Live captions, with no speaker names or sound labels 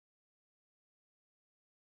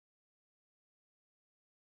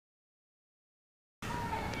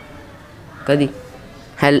Kadi.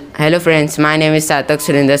 Hello friends, my name is Satak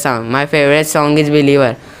Surinder Sam. My favorite song is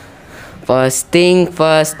Believer. First thing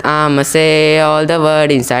first, I'ma say all the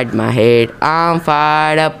word inside my head. I'm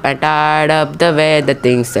fired up and tired up the way the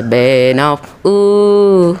things have been off.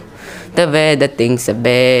 Ooh, the way the things have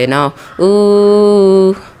been off.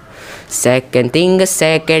 Ooh. Second thing a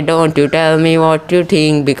second, don't you tell me what you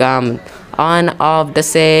think. Become on of the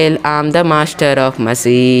sale, I'm the master of my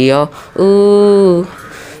CEO. Ooh,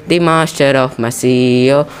 the master of my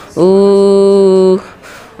CEO. Ooh.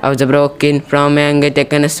 I was broken from young,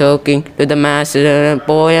 taken a soaking to the master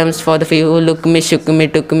poems for the few who look me, shook me,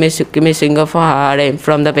 took me, shook me, singer for heart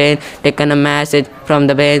from the pain, taken a message from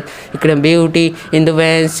the pain, you beauty in the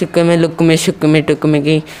veins, shook me, look me, shook me, took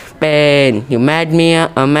me, pain. You made me a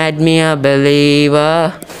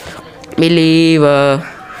believer, believer.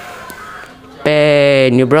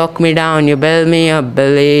 Pain, you broke me down, you built me a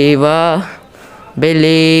believer,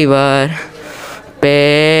 believer.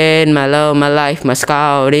 Pain, my love, my life, my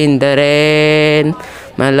scout in the rain.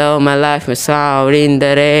 My love, my life, my scout in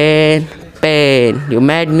the rain. Pain, you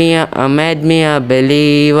made me a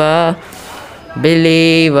believer,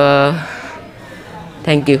 believer.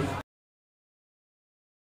 Thank you.